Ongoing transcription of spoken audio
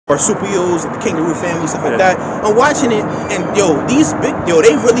marsupials, like the kangaroo family, stuff like that. I'm watching it, and these big,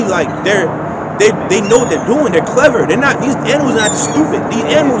 they really like they know what they're doing. They're clever. They're not. These animals are not stupid. These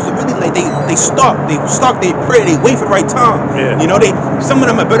animals are really like they stalk, they pray, they wait for the right time. Yeah. You know, some of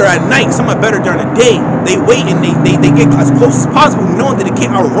them are better at night, some are better during the day. They wait and they get as close as possible, knowing that they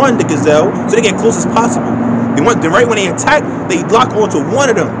can't outrun the gazelle, so they get close as possible. Right when they attack, they lock onto one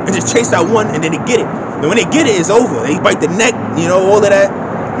of them and just chase that one, and then they get it. And when they get it, it's over. They bite the neck, all of that.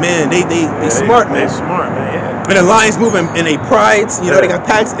 Man, they smart, man. They smart, man. Yeah. And the lions move in their prides, they got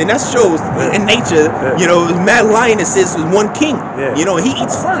packs, and that shows in nature, mad lionesses is one king, and he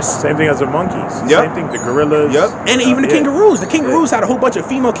eats first. Same thing as the monkeys. Same thing, the gorillas. And even the kangaroos. The kangaroos had a whole bunch of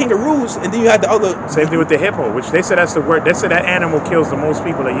female kangaroos, and then you had the other. Same thing with the hippo, which they said that's the word. They said that animal kills the most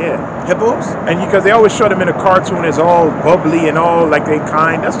people a year. Hippos? And because they always show them in a cartoon as all bubbly and all like they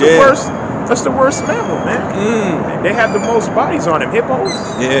kind. That's the worst. That's the worst mammal, man. They have the most bodies on them. Hippos?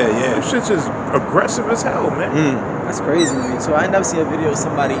 Yeah. This shit's just aggressive as hell, man. That's crazy, man. So I never seen a video of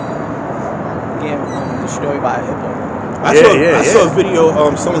somebody getting destroyed by a hippo. I saw a video.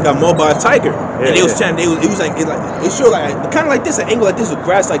 Someone got mauled by a tiger, and they was trying. It showed like kind of like this, an angle like this with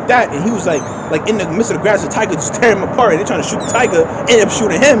grass like that, and he was like in the midst of the grass, the tiger just tearing him apart, and they're trying to shoot the tiger, ended up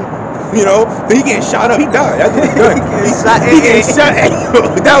shooting him. But he getting shot up. He died. That's good. He getting shot.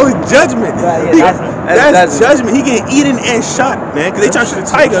 That was judgment. That's judgment. He getting eaten and shot, man. Because they trying to shoot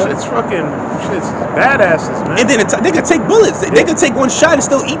the tiger. It's badasses, man. And then they could take bullets. They could take one shot and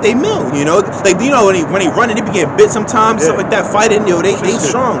still eat their meal. When they run and they be getting bit sometimes, stuff like that. Fighting, they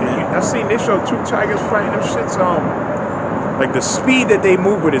strong, man. I've seen they show two tigers fighting. Them shits like the speed that they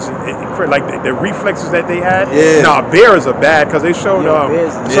move with is like the reflexes that they had. Nah, bears are bad because they showed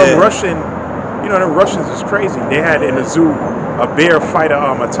some Russian. The Russians is crazy. They had in the zoo a bear fight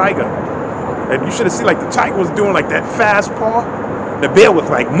a tiger, and you should have seen like the tiger was doing like that fast paw. The bear was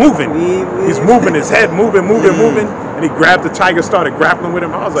like moving. He's moving his head, moving, and he grabbed the tiger, started grappling with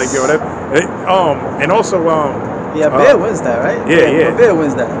him. I was like, and also bear wins that, right? Yeah. Bear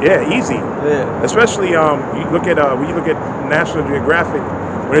wins that. Yeah, easy. Yeah. Especially you look at when you look at National Geographic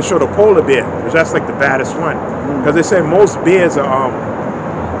when they show the polar bear, which that's like the baddest one, because they say most bears are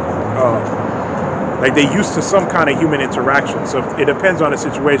like they're used to some kind of human interaction. So it depends on the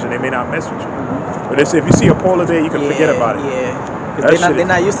situation. They may not mess with you. But they say if you see a polar bear, you can forget about it. Yeah. Because they're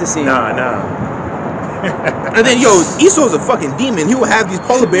not used to seeing. Nah. And then Esau's a fucking demon. He will have these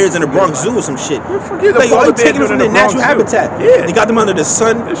polar bears in the Bronx Zoo or some shit. Forget the polar bears taking them from their natural habitat. Yeah, they got them under the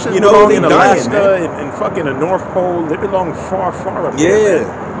sun. They belong in Alaska and fucking the North Pole. They belong far up there.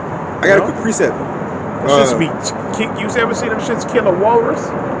 I got a quick precept. You ever seen them shits kill a walrus?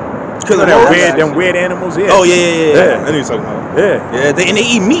 Them weird animals. Yeah. Oh yeah. I knew you were talking about. Yeah. And they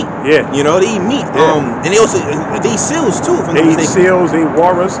eat meat. Yeah. They eat meat. And they eat seals too. They eat seals. They eat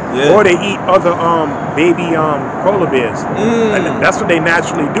walrus. Or they eat other baby polar bears. And that's what they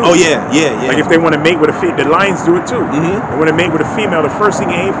naturally do. Oh yeah. Like if they want to mate with a female, the lions do it too. They want to mate with a female. The first thing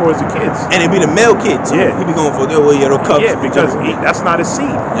they aim for is the kids. And it be the male kids. Yeah. He be going for the cubs. Yeah, because that's not a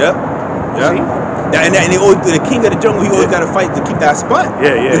seed. Yep. And the king of the jungle, he always got to fight to keep that spot.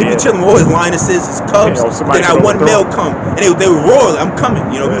 Yeah. He be chilling with all his lionesses, his cubs. Then that one male come, and they were royal. I'm coming.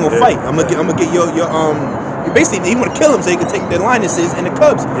 We gonna fight. I'm gonna get your Basically, he want to kill him so he can take the lionesses and the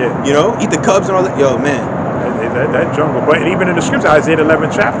cubs. Yeah. Eat the cubs and all that. Yo, man. That jungle. But even in the scripture, Isaiah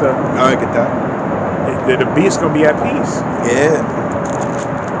 11th chapter. I get that. The beast gonna be at peace. Yeah.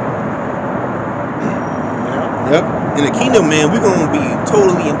 Yep. In the kingdom, man, we're gonna be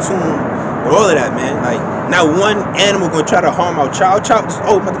totally in tune with all of that, man. Like, not one animal gonna try to harm our child. I'm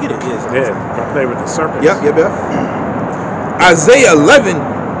about to get it. Gonna play with the serpent. Yep. Isaiah 11,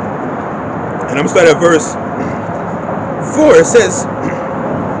 and I'm gonna start at verse 4. It says,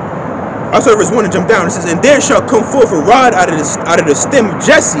 I'll start at verse 1 and jump down. It says, and there shall come forth a rod out of the stem of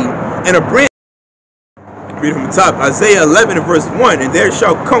Jesse, and a branch. Read from the top. Isaiah 11 and verse 1. And there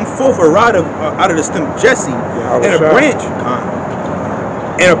shall come forth a rod out of the stem of Jesse, and a branch.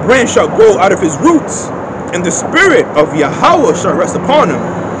 And a branch shall grow out of his roots. And the spirit of Yahweh shall rest upon him.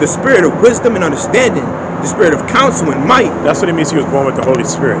 The spirit of wisdom and understanding. The spirit of counsel and might. That's what it means he was born with the Holy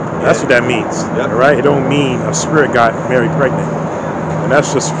Spirit. That's what that means. All right? It don't mean a spirit got Mary pregnant. And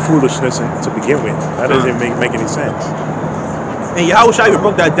that's just foolishness to begin with. That doesn't even make any sense. And Yahweh Shai even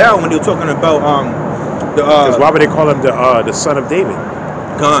broke that down when they were talking about because why would they call him the son of David?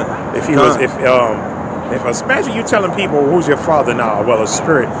 If he was, imagine you telling people who's your father now. Well, a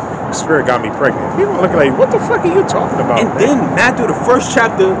spirit got me pregnant. People are looking like, what the fuck are you talking about? And then Matthew, the first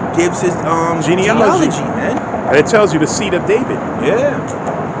chapter, gives his genealogy, man. And it tells you the seed of David. Yeah.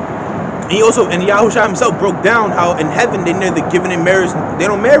 And Yahushua himself broke down how in heaven they neither giving in marriage, they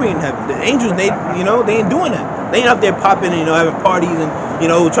don't marry in heaven. The angels, they ain't doing that. They ain't up there popping, having parties and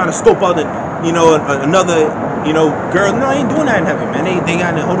trying to scope out another girl. No, they ain't doing that in heaven, man. They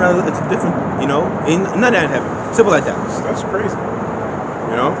got a whole nother, it's different, ain't none of that in heaven. Simple like that. That's crazy.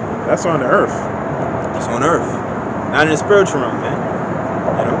 That's on the earth. It's on earth, not in the spiritual realm, man.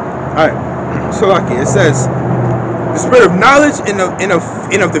 All right. So it says, the spirit of knowledge and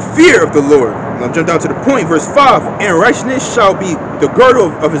of the fear of the Lord. I'll jump down to the point, verse 5. And righteousness shall be the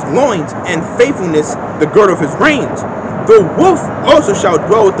girdle of his loins, and faithfulness the girdle of his reins. The wolf also shall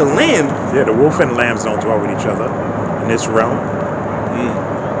dwell with the lamb. Yeah, the wolf and lambs don't dwell with each other in this realm.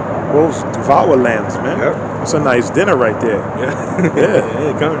 Wolves devour lambs, man. Yep. That's a nice dinner right there. Yeah.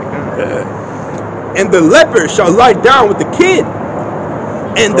 Yeah. Come on. Yeah. And the leopard shall lie down with the kid,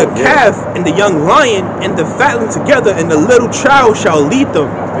 and the calf and the young lion and the fatling together, and the little child shall lead them.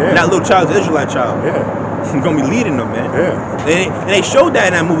 Yeah. And that little child is an Israelite child. Yeah. He's gonna be leading them, man. Yeah. And they showed that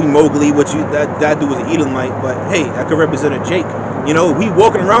in that movie Mowgli, which that dude was an Edomite, but hey, that could represent a Jake. He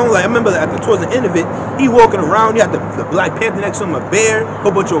walking around, like I remember towards the end of it, he walking around, you had the Black Panther next to him, a bear, a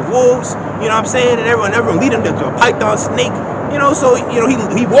whole bunch of wolves, you know what I'm saying? And everyone leading them to a python snake, so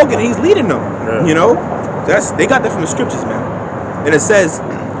he walking and he's leading them. Yeah. They got that from the scriptures, man. And it says,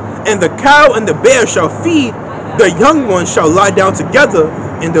 and the cow and the bear shall feed, the young ones shall lie down together,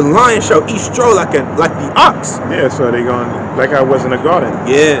 and the lion shall eat straw like the ox. Yeah, so they going like I was in a garden.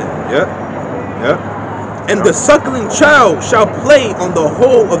 Yeah. And the suckling child shall play on the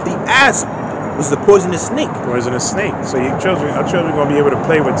hole of the asp, which is a poisonous snake. Poisonous snake. So our children gonna be able to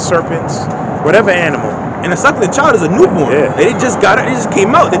play with serpents, whatever animal. And the suckling child is a newborn. Yeah. They just got it. They just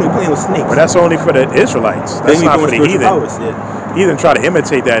came out. They been playing with snakes. But that's only for the Israelites. That's not for the heathen. Powers, Heathen try to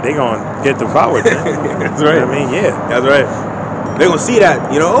imitate that, they gonna get devoured, man. That's right. That's right. They gonna see that.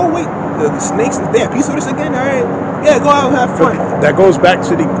 Oh wait, the snakes. They have piece of this again. All right. Yeah, go out and have fun. That goes back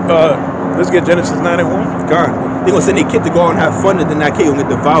to the. Let's get Genesis 9:1. God, they gonna send their kid to go out and have fun, and then that kid gonna get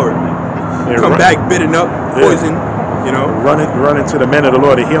devoured. Come back, bitten up, poison. Run into the men of the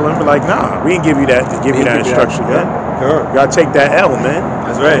Lord to heal him. But like, nah, we ain't give you that to give you that instruction, man. Sure. You gotta take that L, man.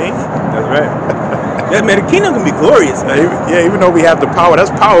 That's right. That's right. Yeah, man, the kingdom can be glorious, man. Yeah, even though we have the power,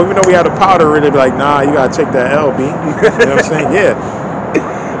 that's power. Even though we have the power to really be like, nah, you gotta take that L, B. You know what I'm saying? Yeah.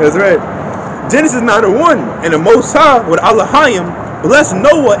 That's right. Genesis 9:1. And the Most High with Elohim blessed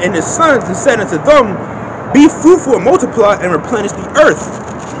Noah and his sons and said unto them, be fruitful and multiply and replenish the earth.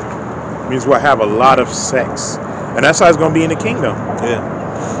 Means we'll have a lot of sex. And that's how it's going to be in the kingdom. Yeah.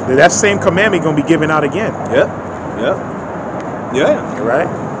 That same commandment going to be given out again. Yep. Yeah. Right?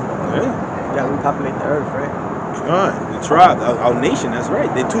 Yeah. Yeah, we populate the earth, right? The tribe, our nation, that's right.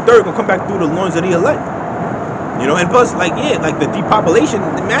 The 2/3 going to come back through the loins of the elect. And plus, like the depopulation,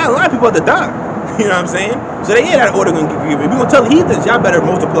 man, a lot of people have to die. You know what I'm saying? So that order gonna give. We're gonna tell the heathens, y'all better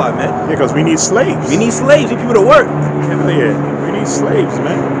multiply, man. Yeah, because we need slaves. We need slaves. We need people to work. Yeah, we need slaves,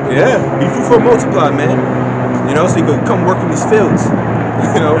 man. Yeah, be fruitful and multiply, man. So you can come work in these fields.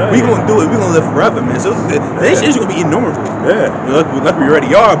 We gonna do it. We gonna live forever, man. So the nation is gonna be innumerable. Yeah. Like we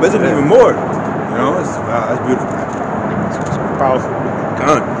already are, but it's gonna be even more. That's beautiful. It's powerful.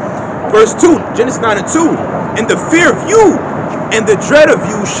 God. Verse 2, Genesis 9:2. And the fear of you and the dread of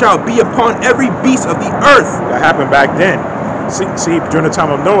you shall be upon every beast of the earth. That happened back then. See, during the time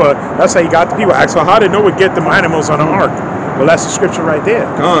of Noah, that's how he got the people. Ask, well, how did Noah get them animals on the ark? Well, that's the scripture right there.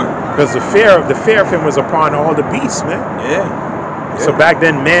 Because the fear of him was upon all the beasts, man. Yeah. So back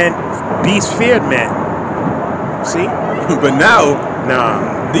then, beasts feared man. See? But now,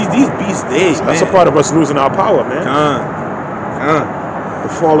 nah. These beasts, that's a part of us losing our power, man. The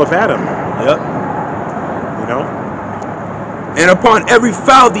fall of Adam. Yep. And upon every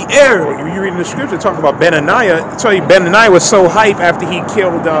fowl of the air. You reading the scripture talk about Benaniah. I tell you, Benaniah was so hype after he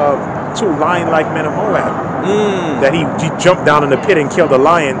killed 2 lion-like men of Moab that he jumped down in the pit and killed a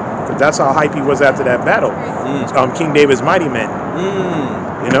lion. Because that's how hype he was after that battle. King David's mighty men.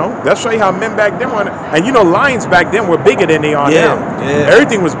 That show you how men back then were. And lions back then were bigger than they are now. Yeah.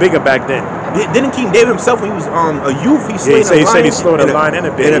 Everything was bigger back then. Didn't King David himself, when he was a youth, he slayed a lion? He said he slaughtered a lion and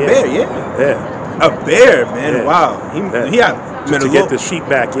a bear. And a bear, yeah. A bear, man. Yeah. Wow. He had to get the sheep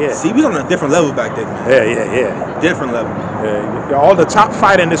back, yeah. See, we was on a different level back then, man. Yeah. Different level. Yeah. All the top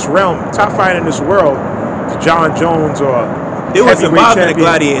fight in this realm, top fight in this world, John Jones or they wouldn't survive in a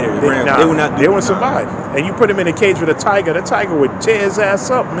gladiator. They would not. They wouldn't survive. And you put him in a cage with a tiger, the tiger would tear his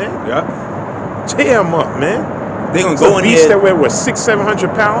ass up, man. Yeah. Tear him up, man. They gonna go in beast that weigh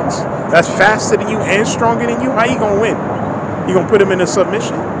 600-700 pounds. That's faster than you and stronger than you. How you gonna win? You gonna put him in a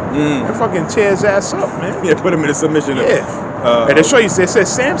submission? And fucking tear his ass up, man. Yeah, put him in a submission. Yeah. And they show you. They said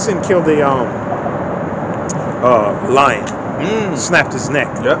Samson killed a lion. Snapped his neck.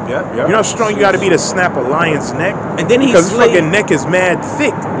 Yep. You know how strong you got to be to snap a lion's neck? And then because his fucking neck is mad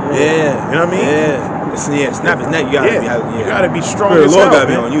thick. Yeah. You know what I mean? Yeah. Snap his neck. You gotta be strong as hell. Gotta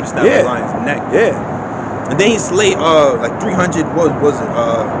be on you to snap the lion's neck. Yeah. And then he slayed like 300. What was it?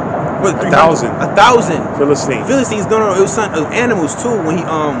 1,000. 1,000 Philistines. No. It was animals too. When he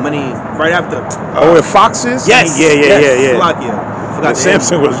right after. With foxes. Yes. Yeah. Forgot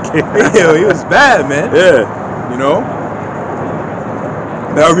Samson was. Yeah, he was bad, man. Yeah. You know.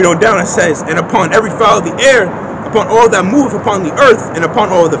 Now read on down. It says, and upon every fowl of the air, upon all that move upon the earth, and upon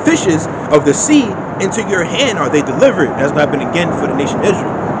all the fishes of the sea, into your hand are they delivered. That's what happened again for the nation of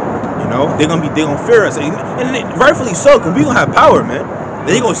Israel. You know, they're gonna fear us, and rightfully so, because we gonna have power, man.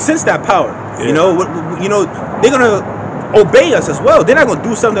 They're gonna sense that power. Yeah. You know, they're gonna obey us as well. They're not gonna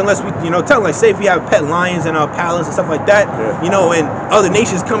do something unless we, tell them, like, say if we have pet lions in our palace and stuff like that, and other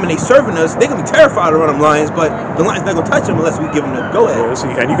nations come and they serving us, they're gonna be terrified around them lions, but the lions not gonna touch them unless we give them the go ahead.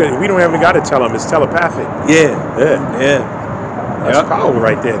 And we don't even gotta tell them, it's telepathic. Yeah. That's power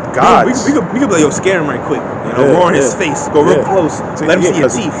right there. God. We could be like, scare him right quick. Roar in his face, go real close, let him see your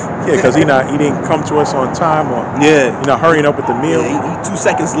teeth. Yeah, because he didn't come to us on time, or hurrying up with the meal. Yeah, he 2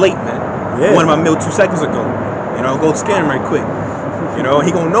 seconds late, man. Yeah. Wanted my meal 2 seconds ago. Go scare him right quick.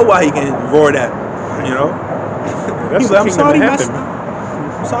 He gonna know why he can roar that. He's like, I'm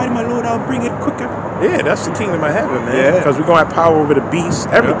sorry, my lord, I'll bring it quicker. Yeah, that's the kingdom of heaven, man. Because we're gonna have power over the beast,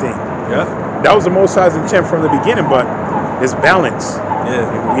 everything. Yeah. That was the Most High's intent from the beginning, but it's balance.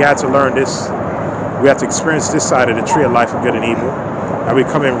 Yeah. We had to learn this. We have to experience this side of the tree of life of good and evil. And we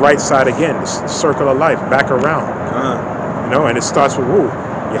come in right side again, this circle of life, back around. And it starts with who?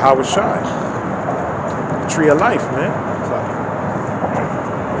 Yahweh Shai. The tree of life, man.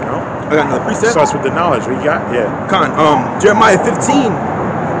 I got another precept. It starts with the knowledge we got, Jeremiah 15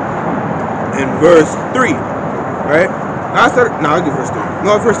 and verse 3. Right? I'll give verse 3.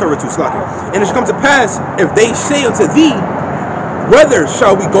 No, verse 3 2, slack it. And it shall come to pass, if they say unto thee, whither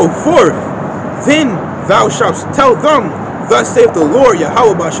shall we go forth? Then thou shalt tell them, thus saith the Lord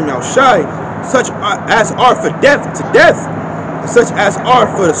Yahweh B'Shem Shai, such as are for death to death, and such as are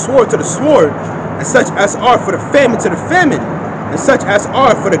for the sword to the sword, and such as are for the famine to the famine, and such as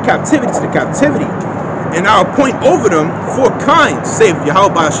are for the captivity to the captivity. And I'll appoint over them 4 kinds, saith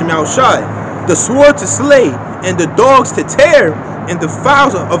Yahweh B'Shem Shai, the sword to slay, and the dogs to tear, and the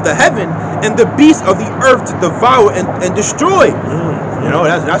fowls of the heaven, and the beasts of the earth to devour and destroy.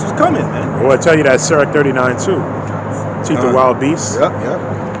 That's what's coming, man. Well, I tell you that Sirach 39 too. Teach the wild beasts. Yep.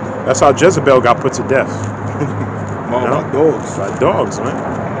 That's how Jezebel got put to death. By dogs. By dogs, man.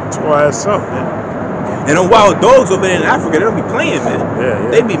 Tore ass up, man. And them wild dogs over there in Africa, they don't be playing, man. Yeah.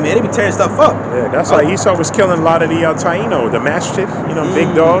 They be tearing stuff up. Yeah, that's how Esau was killing a lot of the taino, the mastiff,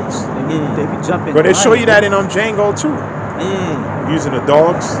 big dogs. They be jumping. But they show you that in Django too. Using the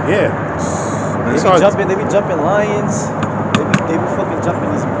dogs, They be jumping lions. They be fucking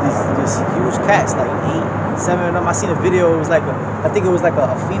jumping these huge cats, like 8, 7 of them. I seen a video. It was like I think it was like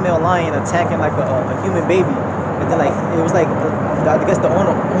a female lion attacking like a human baby, and then it was like I guess the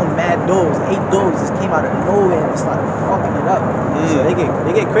owner owned mad dogs. 8 dogs just came out of nowhere and started fucking it up. So they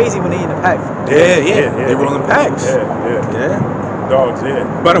get crazy when they in the pack. Yeah. They roll in packs. Yeah. Dogs,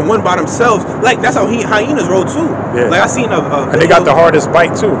 But the one by themselves, that's how hyenas roll too. Yeah. Like I seen and they got the hardest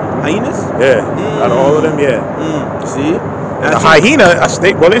bite too. Hyenas? Yeah. Out of all of them, See? The hyena,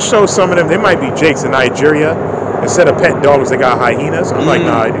 they show some of them. They might be jakes in Nigeria. Instead of pet dogs, they got hyenas. I'm like,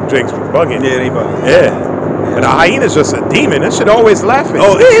 nah, the jakes be bugging. Yeah, they bugging. Yeah. But a hyena's just a demon. That shit always laughing.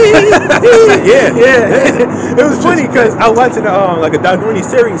 Oh, yeah. It was funny because I watched a documentary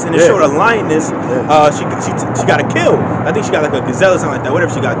series and it showed a lioness. She got a kill. I think she got like a gazelle or something like that.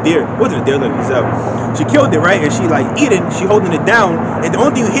 Whatever she got, deer. It wasn't a deer, like a gazelle. She killed it, right? And she eating. She holding it down, and the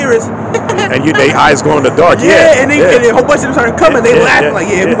only thing you hear is. And they eyes go in the dark. And a whole bunch of them started coming. They laughing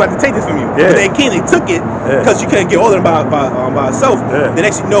like, we about to take this from you. But they came. They took it because she couldn't get all of them by herself. The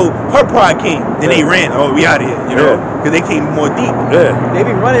next you know, her pride came. Then they ran. Oh, we out of here. Because they came more deep. They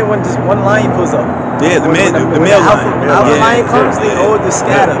be running when just one lion pulls up. Yeah, the male lion. Alpha lion comes, they all just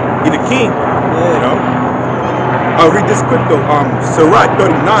scatter. You're the king. I'll read this quick though. Sirach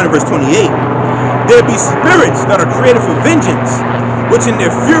 39 verse 28. There be spirits that are created for vengeance, which in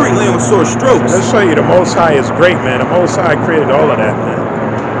their fury lay on sore strokes. Let's show you the Most High is great, man. The Most High created all of that, man.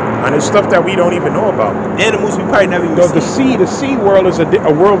 And it's stuff that we don't even know about. Animals we probably never even seen. The sea world is a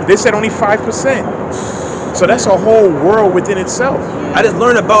world. They said only 5%. So that's a whole world within itself. I just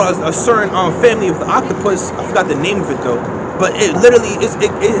learned about a certain family of the octopus. I forgot the name of it though. but it literally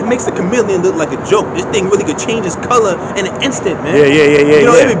it makes the chameleon look like a joke. This thing really could change its color in an instant, man. Yeah. You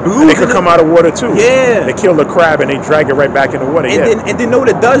know, it be blue. And they could come out of water too. Yeah. They kill the crab and they drag it right back in the water. And then know what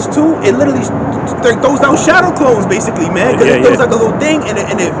it does too? It literally throws down shadow clones, basically, man. Because it throws like a little thing and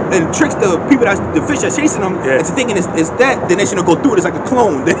it tricks the people the fish that's chasing them into thinking it's that. Then they shouldn't go through it. It's like a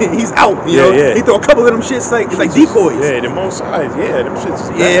clone. Then he's out. You know. He throw a couple of them shits like it's like decoys. Yeah, the most size. Yeah, them shits.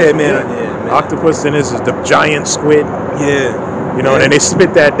 Yeah, man. Yeah, man. Octopus, then this is the giant squid. Yeah. You know, and then they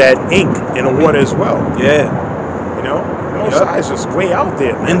spit that ink in the water as well. Yeah. You know, most size just way out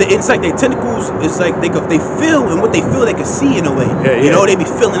there, man. And it's like their tentacles. It's like they feel, and what they feel they can see in a way. You know, they be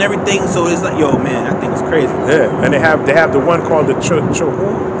feeling everything. So it's like, yo, man, I think it's crazy. Yeah, and they have the one called the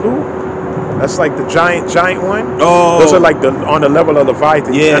Chohulu. That's like the giant one. Oh, those are like on the level of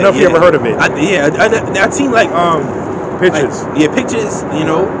Leviathan. Yeah, I don't know if you ever heard of it. I've seen like pictures. Like, pictures, you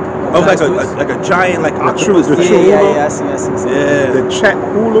know, of like a giant like octopus. I see. Yeah, the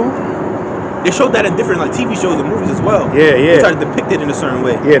Chohulu. They showed that in different like TV shows and movies as well. Yeah. They try to depict it in a certain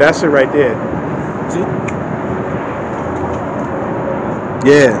way. Yeah, that's it right there. See?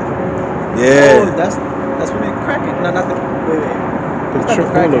 Yeah. Oh, that's when they crack it. No, not the wait. The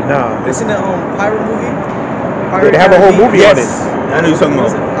Chohulu, no. It's in the Pirate movie. They have a whole movie on it. I know you're talking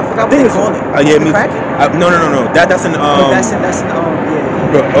about. I forgot what they call it. Yeah, me. No. That's in that's in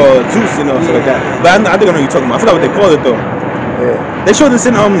Zeus and stuff like that. But I think I know what you're talking about. I forgot what they call it though. Yeah. They showed this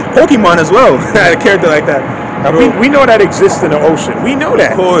in Pokemon as well. A character like that. Now, we know that exists in the ocean. We know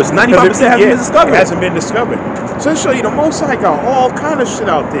that. Of course, 95% hasn't been discovered. It hasn't been discovered. So it show you the Most High got all kind of shit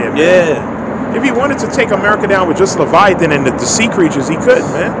out there, man. Yeah. If he wanted to take America down with just Leviathan and the sea creatures, he could,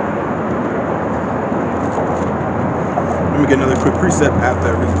 man. Let me get another quick precept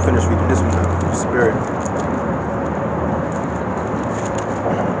after we finish reading this one now. Spirit.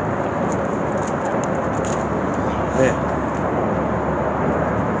 Yeah.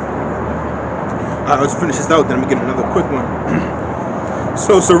 Alright, let's finish this out, then I'm gonna get another quick one.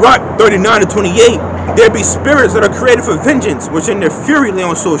 So, Sirach 39-28, there be spirits that are created for vengeance, which in their fury lay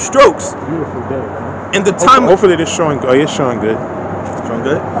on soul strokes. Beautiful day. In the time. Hopefully, this showing. Oh, it's showing good. Showing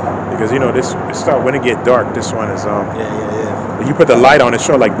good. Because you know this. It start when it get dark. This one is Yeah. When you put the light on, it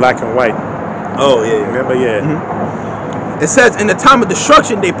show like black and white. Oh yeah. Remember, yeah. It says, in the time of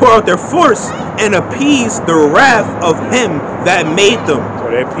destruction, they pour out their force and appease the wrath of him that made them. So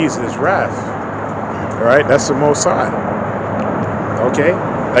they appease his wrath. All right, that's the Most High. Okay,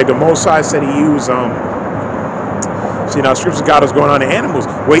 like the Most High said he used see now scripture got us going on the animals.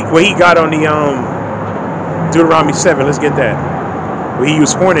 Where he got on the Deuteronomy 7. Let's get that. Where he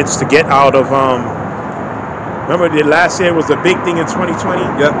used hornets to get out of remember the last year was the big thing in 2020.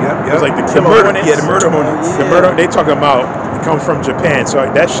 Yep. It was like the killer hornets. Yeah, the murder hornets. The murder. They talking about it comes from Japan. So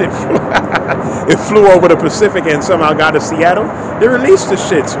that shit it flew over the Pacific and somehow got to Seattle. They released the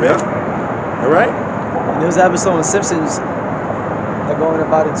shits, man. All right. There was an episode on Simpsons. They're going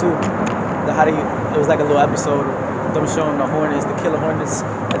about it too. It was like a little episode of them showing the hornets, the killer hornets,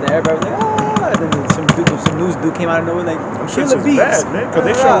 and then everybody was like, ah, and then some news dude came out of nowhere like, killer bees. Bad, man, because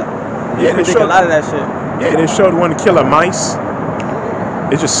they showed. Yeah, they showed a lot of that shit. Yeah, they showed one killer mice.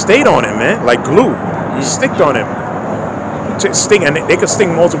 It just stayed on him, man, like glue. Sticked on him. Sting, and they could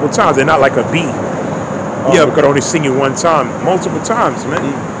sting multiple times. They're not like a bee. It could only sting you one time, multiple times, man.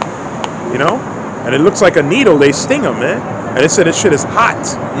 You know, and it looks like a needle. They sting them, man. And they said this shit is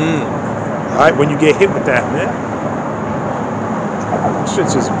hot. All right, when you get hit with that, man.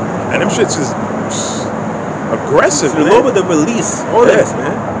 Them shits is aggressive, man. The Lord with the release, all this,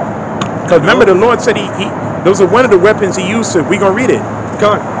 man. Because remember, the Lord said those are one of the weapons he used to. We gonna read it.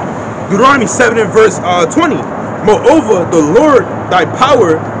 Come on. Deuteronomy 7 and verse 20. Moreover, the Lord thy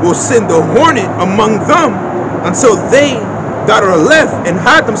power will send the hornet among them until they that are left and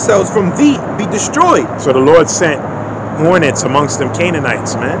hide themselves from thee be destroyed. So the Lord sent hornets amongst them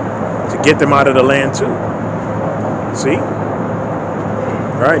Canaanites, man, to get them out of the land too. See?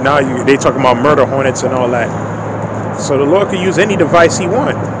 All right, now they talking about murder hornets and all that. So the Lord could use any device he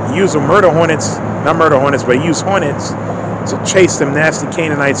wants. He used murder hornets, not murder hornets, but he used hornets to chase them nasty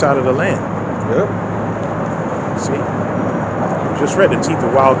Canaanites out of the land. Yep. See? Just read the teeth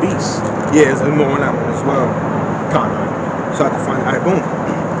of wild beasts. Yeah, there's more on that one as well. Kind of. So I can find it. All right, boom.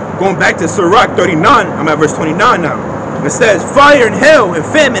 Going back to Sirach 39, I'm at verse 29 now. It says, fire and hail and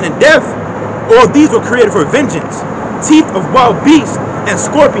famine and death, all these were created for vengeance. Teeth of wild beasts and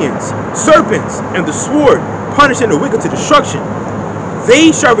scorpions, serpents, and the sword, punishing the wicked to destruction.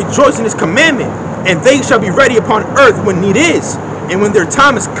 They shall rejoice in his commandment, and they shall be ready upon earth when need is. And when their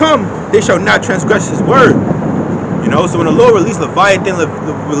time is come, they shall not transgress his word. You know, so when the Lord release Leviathan,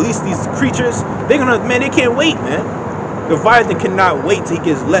 release these creatures, they're gonna, man, they can't wait, man. Leviathan cannot wait till he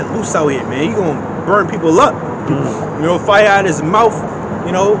gets let loose out here, man. He gonna burn people up. You know, fire out his mouth.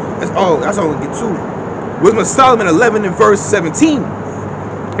 You know, that's all we get to. Wisdom of Solomon 11 and verse 17.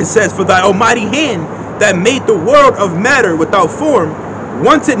 It says, "For thy almighty hand that made the world of matter without form,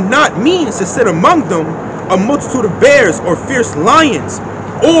 wanted not means to sit among them a multitude of bears or fierce lions,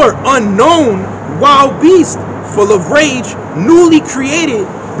 or unknown wild beasts, full of rage, newly created,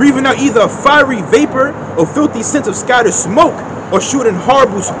 breathing out either a fiery vapor or filthy scent of scattered smoke, or shooting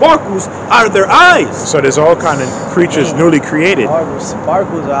horrible sparkles out of their eyes." So there's all kind of creatures newly created. Horrible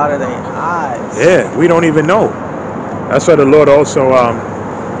sparkles out of their eyes. Yeah, we don't even know. That's why the Lord also,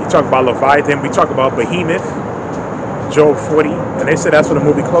 you talk about Leviathan, we talk about Behemoth, Job 40, and they said that's what the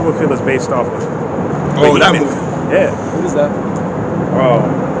movie Cloverfield is based off of. Oh, that movie. Yeah. What is that?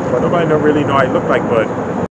 But nobody don't really know how he looked like, but